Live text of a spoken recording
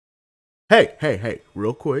Hey,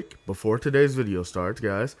 real quick, before today's video starts,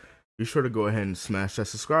 guys, be sure to go ahead and smash that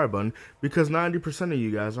subscribe button because 90% of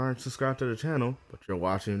you guys aren't subscribed to the channel, but you're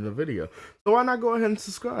watching the video. So why not go ahead and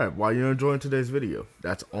subscribe while you're enjoying today's video?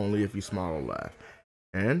 That's only if you smile or laugh.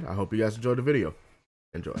 And I hope you guys enjoyed the video.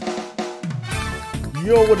 Enjoy.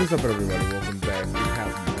 Yo, what is up, everybody? Welcome back. We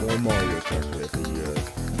have more Mario Kart today for you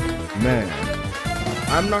guys. Man,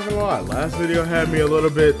 I'm not gonna lie, last video had me a little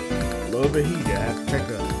bit heated. I had to take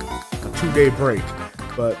a 2-day break,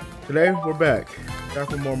 but today we're back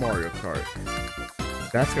with more Mario Kart.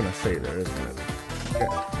 That's gonna stay there, isn't it?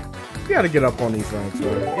 Yeah. You gotta get up on these ranks,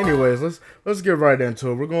 man. Anyways, let's get right into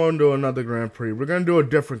it. We're going to do another Grand Prix. We're gonna do a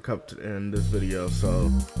different cup in this video.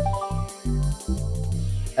 So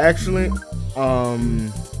actually, I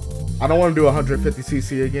don't want to do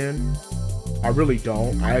 150cc again. I really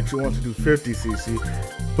don't. I actually want to do 50cc,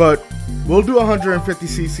 but we'll do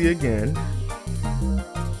 150cc again.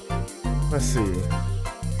 Let's see.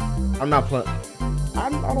 I'm not playing. I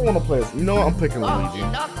don't want to play this. You know what? I'm picking Luigi.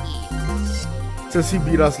 Since he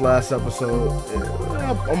beat us last episode,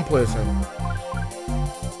 I'm gonna play as him.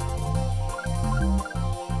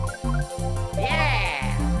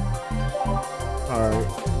 Yeah.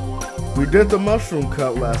 Alright. We did the Mushroom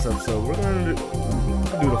Cup last episode. We're gonna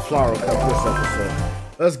do the Flower Cup this episode.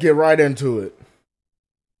 Let's get right into it.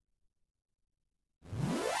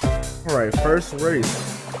 Alright, first race.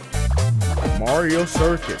 Mario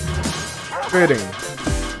Circuit. Fitting.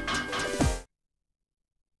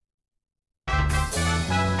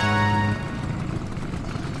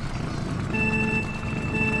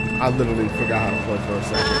 I literally forgot how to play for a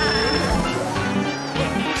second.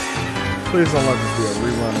 Please don't let this be a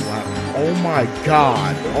rerun of what happened. Oh my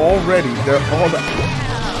god. Already. They're all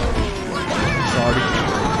starting.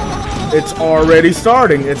 It's already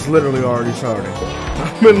starting. It's literally already starting.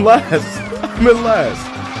 I'm in last.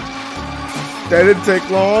 That didn't take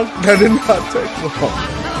long. That did not take long.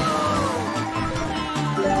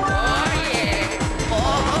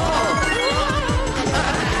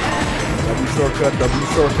 W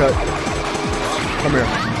shortcut. Come here.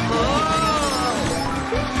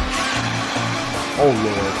 Oh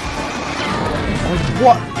lord. Oh,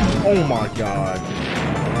 what? Oh my god.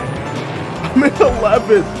 I'm in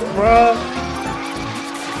 11th, bruh.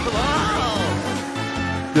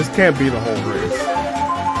 This can't be the whole race.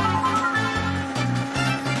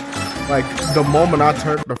 Like, the moment I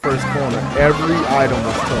turned the first corner, every item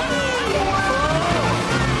was taken.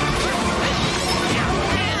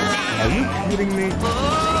 Are you kidding me?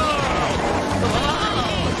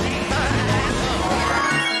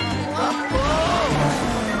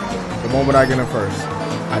 The moment I get in first,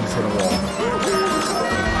 I just hit a wall.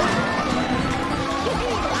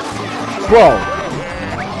 Bro!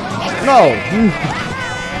 No!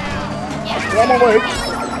 Get on my way!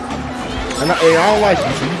 And I don't like you,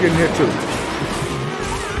 so you getting hit too.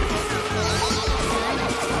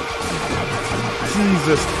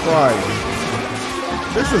 Jesus Christ.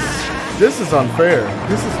 This is unfair.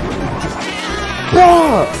 This is just...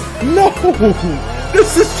 Bruh! No!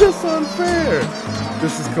 This is just unfair.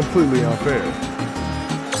 This is completely unfair.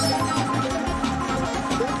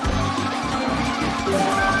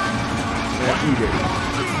 Man, eat it.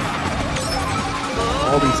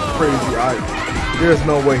 All these crazy items. There's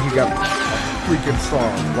no way he got freaking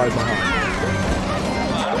star right behind me.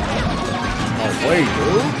 Oh wait,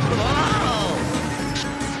 dude.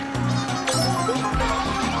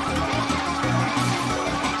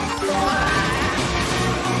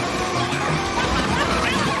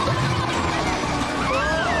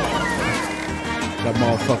 That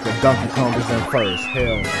motherfucker Donkey Kong is in first. Hell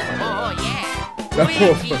no. Oh yeah. That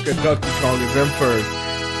motherfucker Donkey Kong is in first.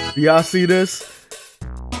 Do y'all see this?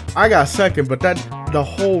 I got second, but the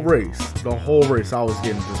whole race, I was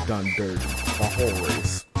getting just done dirty. The whole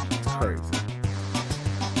race. It's crazy.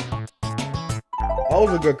 That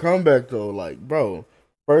was a good comeback though. Like, bro,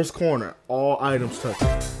 first corner, all items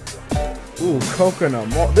touching. Ooh, coconut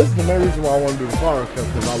mall. This is the main reason why I want to do the Flower Cup,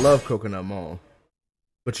 because I love coconut mall.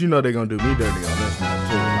 But you know they're gonna do me dirty on this one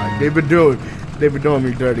too. Like, they've been doing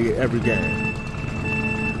me dirty every game.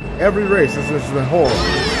 Every race, it's been horrible.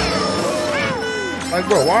 Like,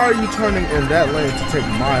 bro, why are you turning in that lane to take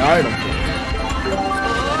my item?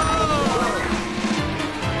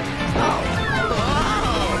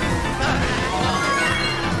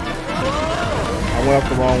 I went up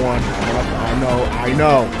the wrong one. I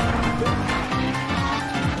know.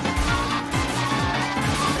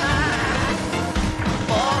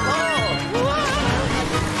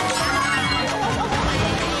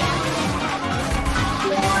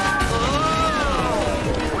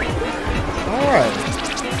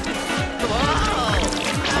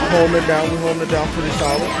 holding it down. We're holding it down pretty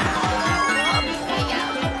solid.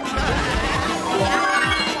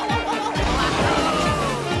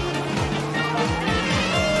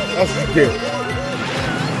 That's good.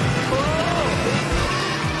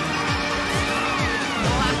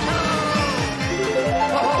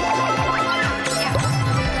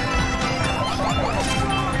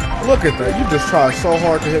 Look at that. You just tried so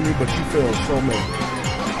hard to hit me, but you failed so many.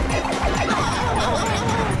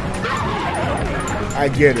 I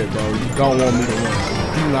get it, bro. You don't want me to win.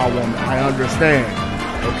 You do not want me. I understand.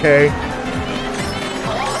 Okay?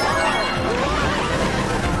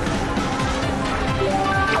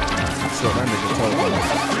 So that nigga told me.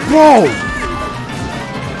 Bro!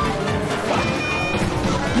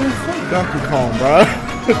 Man, fuck Donkey Kong, bro.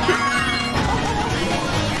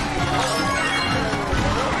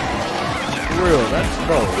 Real, that's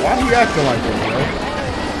bro. Why he acting like this, bro?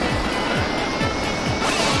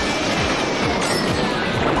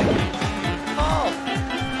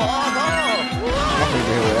 I'm gonna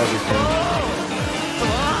get hit with everything.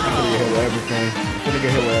 I'm gonna get hit with everything. I'm gonna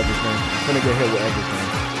get hit with everything. I'm gonna get hit with everything.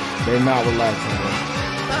 They're not relaxing, bro.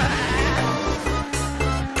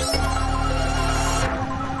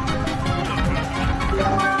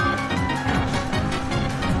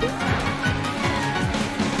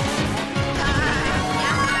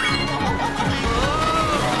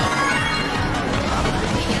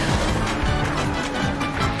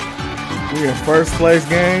 We in first place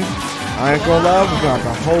game. I ain't gonna lie, we got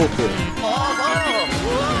to hold this.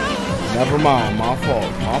 Never mind, my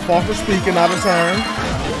fault. My fault for speaking out of turn.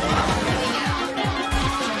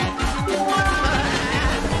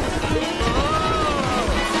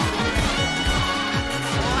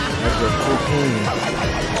 That's just too clean.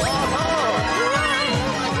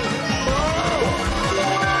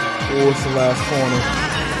 Oh, it's the last corner.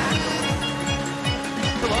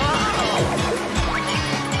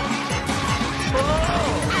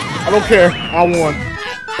 I don't care. I won.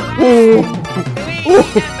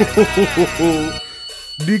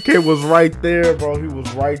 DK was right there, bro. He was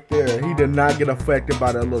right there. He did not get affected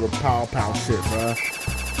by that little pow pow shit, bro.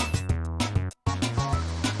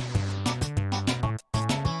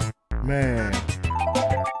 Man.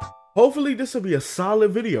 Hopefully this will be a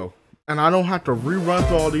solid video. And I don't have to rerun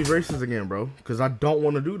through all these races again, bro. Because I don't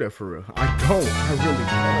want to do that for real. I don't. I really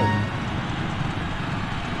don't.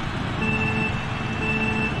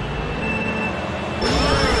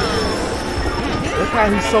 Look how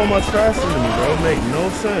he's so much faster than me, bro. It make no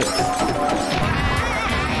sense.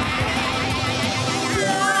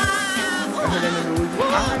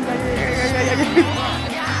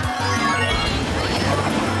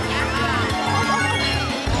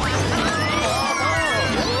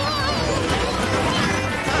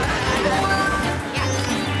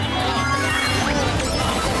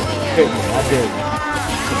 Hit me, I dare you.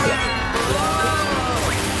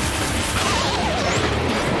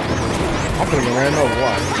 I'm gonna get ran over.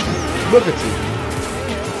 Watch. Look at you.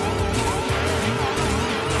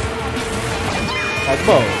 Like,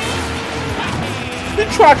 bro. He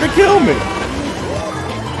tried to kill me.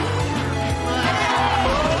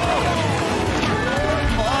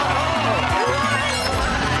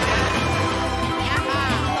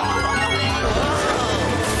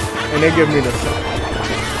 And they give me the shot.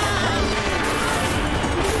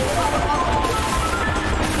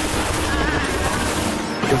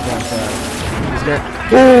 This one fast. This game.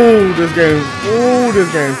 Ooh, this game. Ooh, this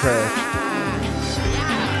game fast.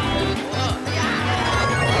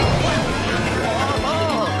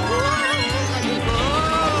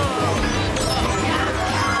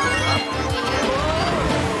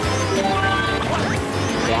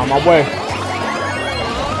 Get on my way.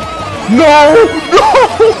 No! No!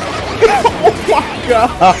 Oh my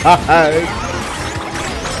god!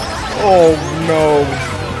 Oh no!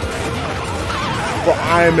 But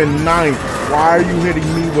I am in ninth. Why are you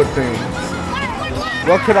hitting me with things?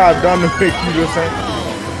 What could I have done to make you the same?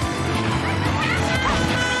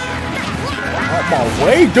 Out my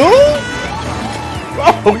way, dude!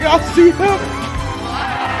 Oh, y'all see him?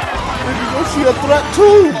 You see a threat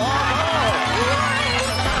too?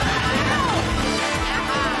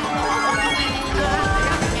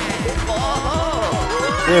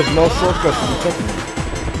 There's no shortcuts to be taken.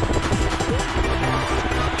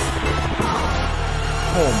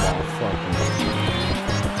 Oh my fucking God.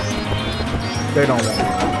 They don't want me to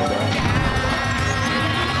do that.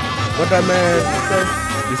 What that man say?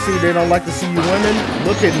 You see, they don't like to see you winning?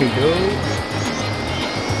 Look at me, dude.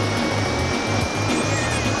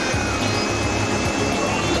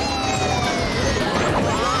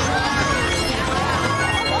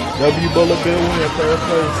 W Bullet Bill in third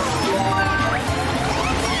place.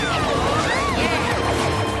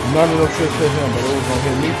 None of them shit hit him, but it was gonna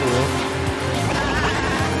hit me for real.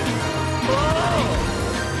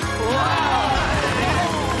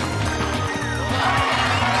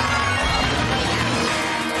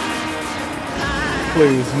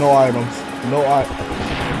 Please, no items. No items.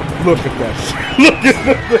 Look at that shit. Look at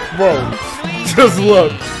this, bro. Just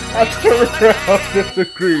look. I turn around, there's a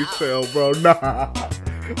green shell, bro. Nah.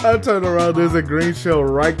 I turn around, there's a green shell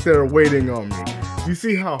right there waiting on me. You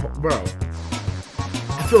see how, bro?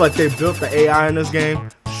 I feel like they built the AI in this game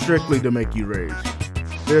strictly to make you rage.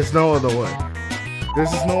 There's no other way. There's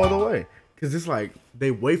just no other way. Because it's like,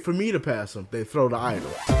 they wait for me to pass them, they throw the item.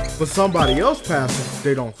 But somebody else passes,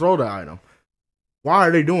 they don't throw the item. Why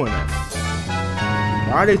are they doing that?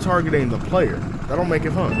 Why are they targeting the player? That don't make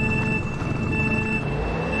it fun.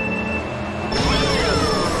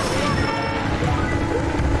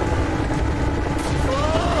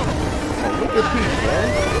 Oh, look at Pete, bro.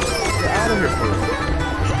 Get out of here first.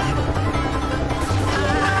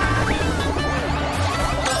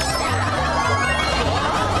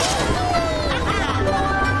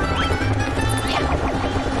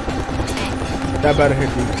 That better hit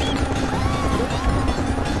me.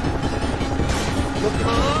 Look at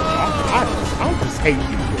I just hate these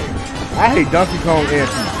games. I hate Donkey Kong and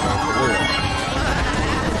Peach, for real.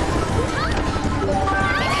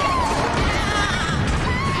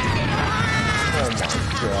 Oh my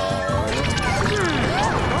god.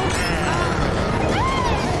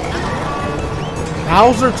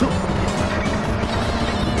 Bowser too.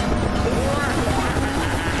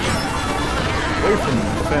 Away from me,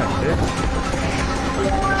 fat bitch.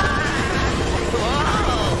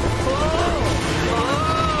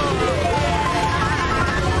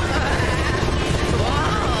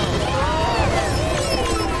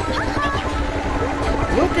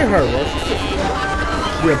 Look at her, bro.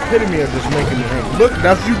 The epitome of just making me angry. Look,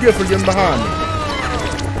 that's what you get for getting behind me.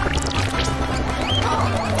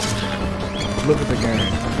 Look at the game.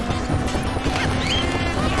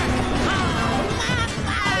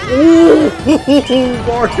 Ooh,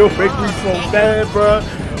 Mario make me so mad, bro.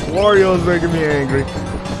 Mario's making me angry.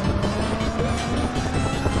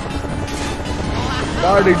 Why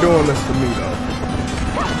are they doing this to me, though?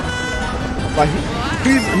 Like,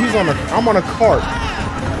 he's on a, I'm on a cart.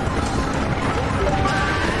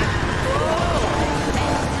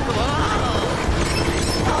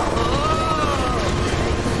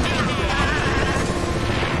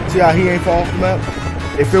 See how he ain't fall off the map?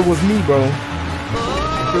 If it was me, bro.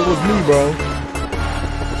 If it was me, bro,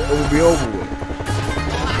 it would be over with.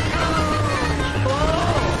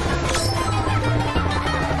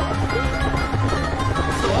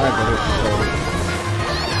 I ain't gonna hit you, bro.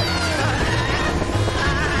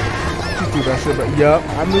 She threw that shit back. Yup,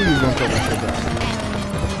 I knew you was gonna throw that shit back.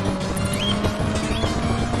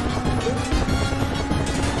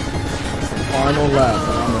 Final lap,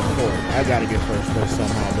 but I'm in fourth. I gotta get first place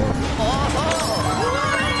somehow, bro.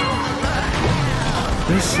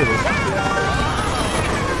 This shit is...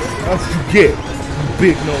 That's what you get, you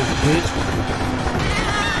big nose bitch.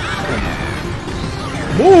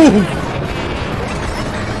 Move!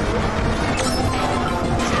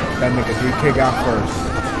 That nigga 3K got first.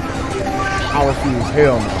 I refuse,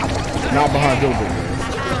 hell no. Not behind your big ass.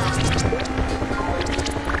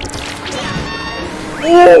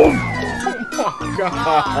 Oh! Oh my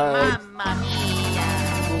god! Mamma mia!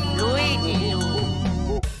 Luigi!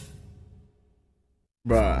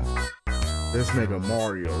 Bruh, this nigga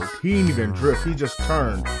Mario, he didn't even drift, he just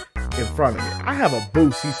turned in front of me. I have a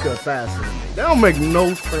boost, he's still faster than me. That don't make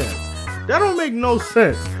no sense. That don't make no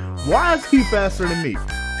sense. Why is he faster than me?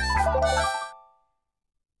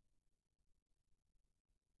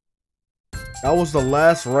 That was the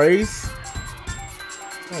last race?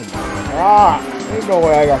 Oh my god. Ain't no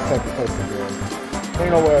way I got second place again.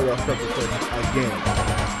 Ain't no way I got second place again.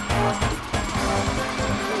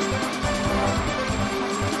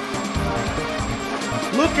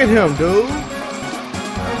 Look at him, dude.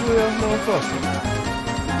 Ugly ass motherfucker.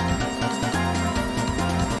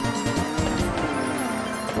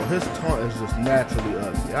 Well, his taunt is just naturally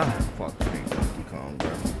ugly. I fucking hate Donkey Kong,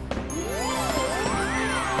 bro.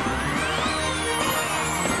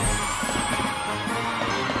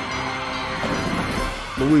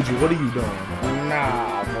 Luigi, what are you doing?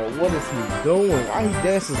 Nah, bro, what is he doing? Why he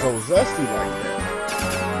dancing so zesty like that?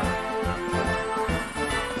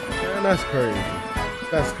 Man, that's crazy.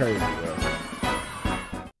 That's crazy, bro.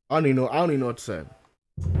 I don't even know what to say.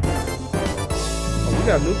 Oh, we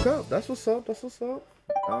got a new cup. That's what's up. That's what's up.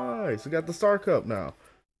 Nice. We got the Star Cup now.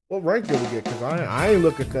 What rank did we get? Cause I ain't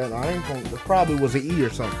look at that. I ain't gonna. It probably was an E or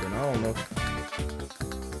something. I don't know.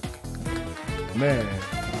 Man.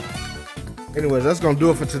 Anyways, that's gonna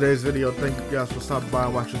do it for today's video. Thank you guys for stopping by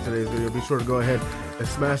and watching today's video. Be sure to go ahead and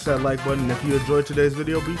smash that like button. If you enjoyed today's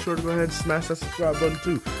video, be sure to go ahead and smash that subscribe button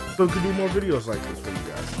too, so we can do more videos like this for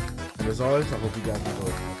you guys. And as always, I hope you guys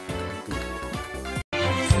enjoyed.